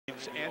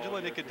puts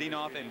Angela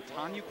Nikodinov and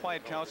Tanya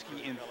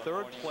Kwiatkowski in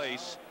third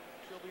place.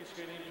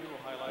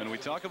 And we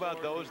talk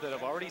about those that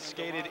have already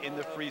skated in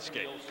the free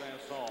skate.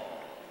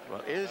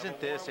 Well, isn't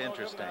this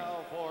interesting?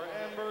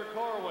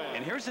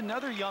 And here's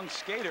another young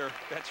skater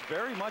that's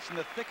very much in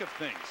the thick of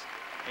things.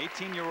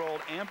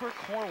 18-year-old Amber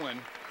Corwin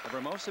of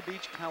Hermosa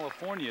Beach,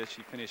 California.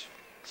 She finished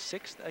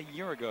 6th a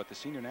year ago at the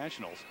Senior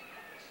Nationals.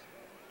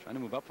 Trying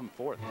to move up from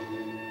 4th.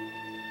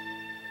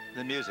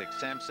 The music,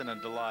 Samson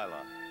and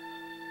Delilah.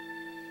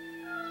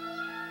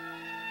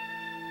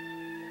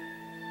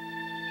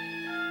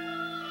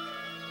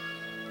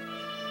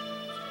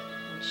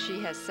 She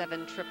has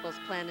 7 triples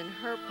planned in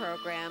her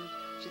program.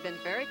 She's been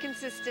very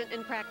consistent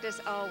in practice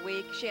all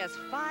week. She has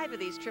 5 of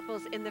these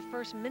triples in the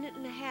first minute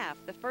and a half.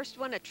 The first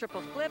one, a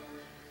triple flip,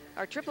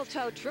 or triple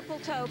toe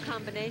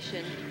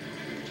combination.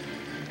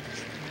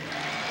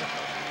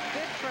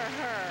 Good for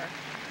her.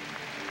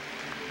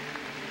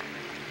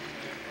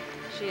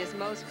 She is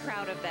most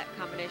proud of that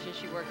combination.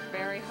 She worked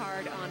very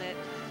hard on it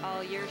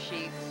all year.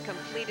 She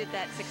completed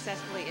that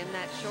successfully in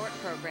that short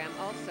program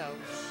also.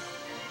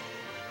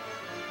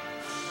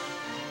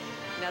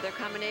 Another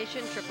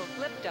combination, triple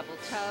flip, double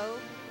toe.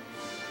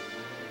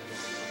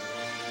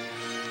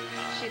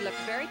 She looked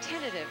very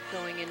tentative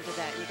going into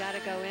that. You got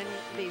to go in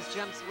these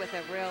jumps with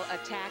a real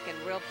attack and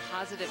real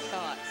positive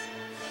thoughts.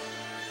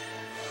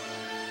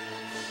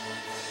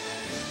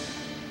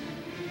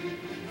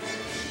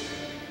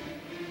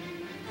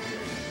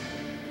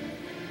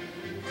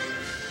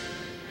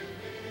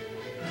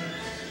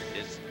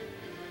 Is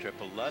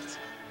triple lutz,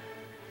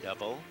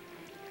 double.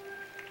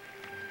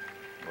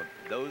 Well,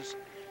 those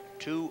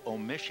 2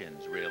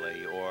 omissions,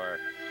 really, or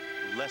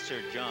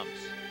lesser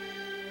jumps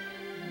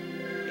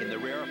in the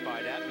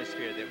rarefied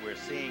atmosphere that we're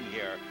seeing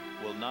here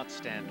will not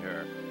stand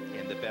her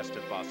in the best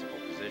of possible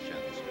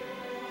positions.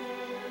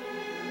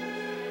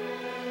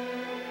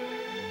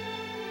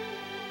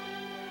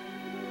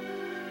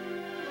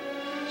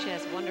 She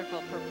has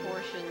wonderful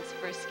proportions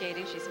for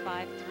skating. She's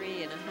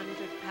 5'3" and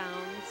 100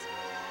 pounds.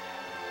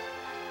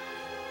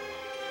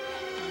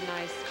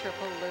 Nice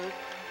triple loop.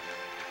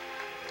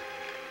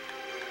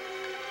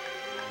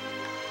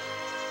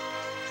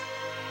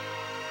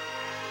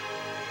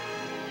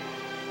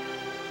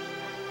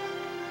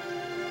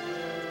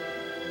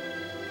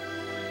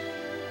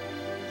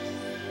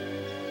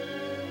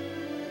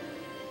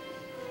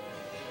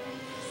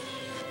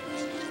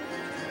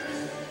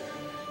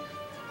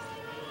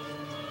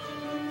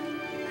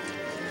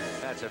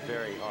 That's a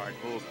very hard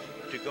move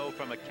to go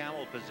from a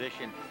camel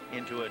position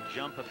into a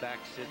jump a back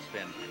sit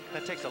spin.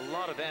 That takes a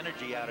lot of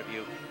energy out of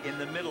you in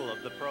the middle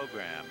of the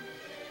program.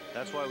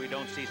 That's why we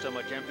don't see so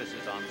much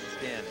emphasis on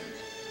spins.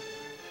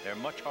 They're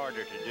much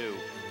harder to do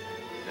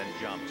than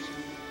jumps.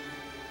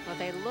 Well,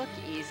 they look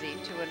easy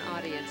to an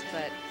audience,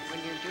 but when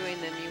you're doing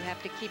them, you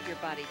have to keep your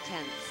body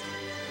tense.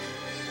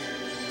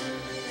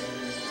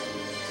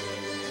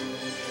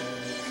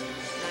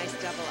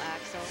 Nice double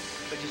axel.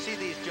 But you see,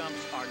 these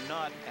jumps are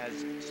not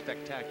as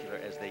spectacular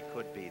as they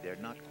could be. They're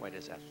not quite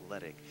as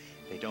athletic.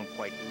 They don't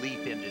quite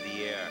leap into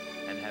the air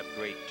and have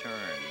great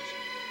turns.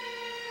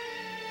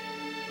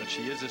 But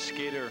she is a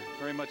skater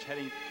very much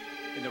heading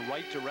in the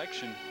right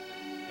direction.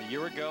 A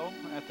year ago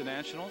at the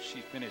Nationals, she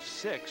finished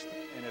 6th.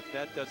 And if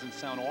that doesn't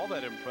sound all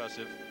that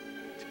impressive,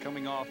 it's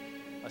coming off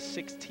a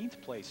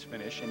 16th place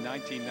finish in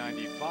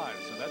 1995.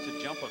 So that's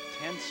a jump of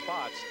 10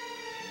 spots.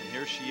 And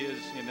here she is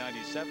in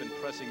 97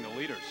 pressing the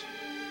leaders.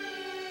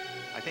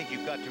 I think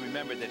you've got to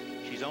remember that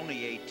she's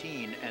only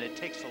 18, and it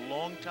takes a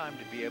long time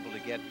to be able to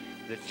get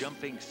the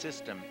jumping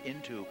system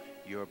into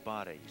your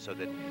body, so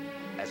that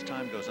as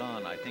time goes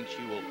on, I think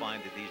she will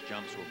find that these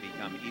jumps will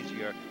become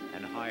easier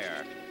and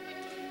higher.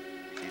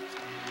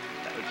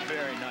 That was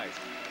very nice.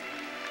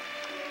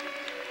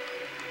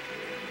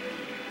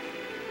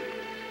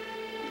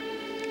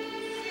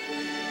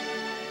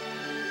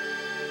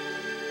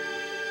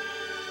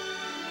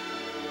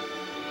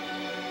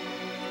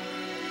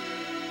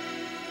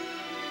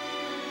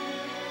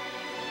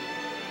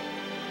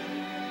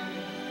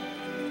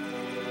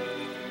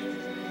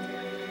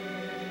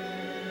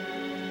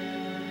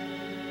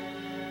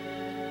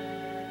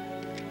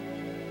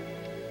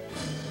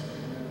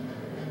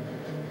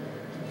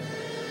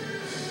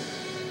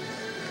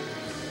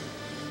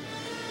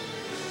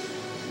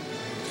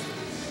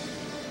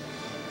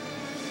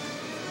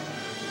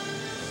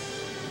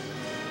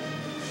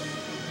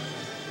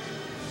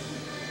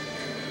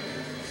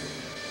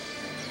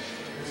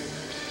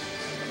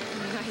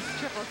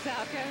 Triple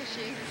Salchow.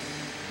 She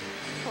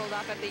pulled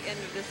off at the end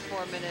of this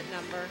 4-minute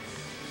number.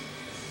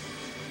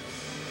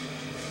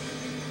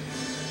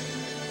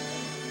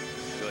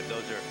 Good.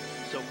 Those are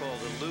so-called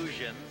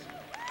illusions,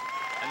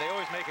 and they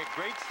always make a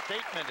great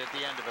statement at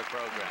the end of a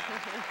program.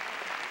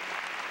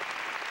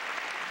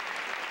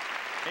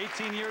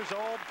 18 years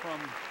old from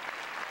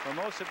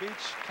Hermosa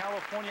Beach,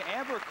 California.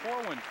 Amber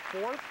Corwin,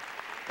 4th,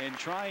 and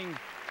trying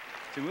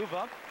to move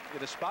up,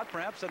 get a spot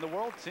perhaps on the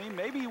world team,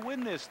 maybe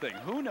win this thing.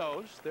 Who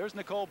knows? There's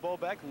Nicole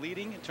Bobeck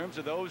leading in terms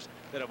of those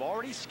that have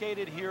already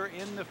skated here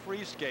in the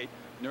free skate,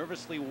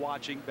 nervously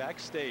watching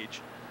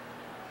backstage.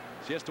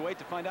 Just to wait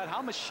to find out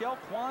how Michelle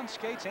Kwan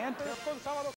skates and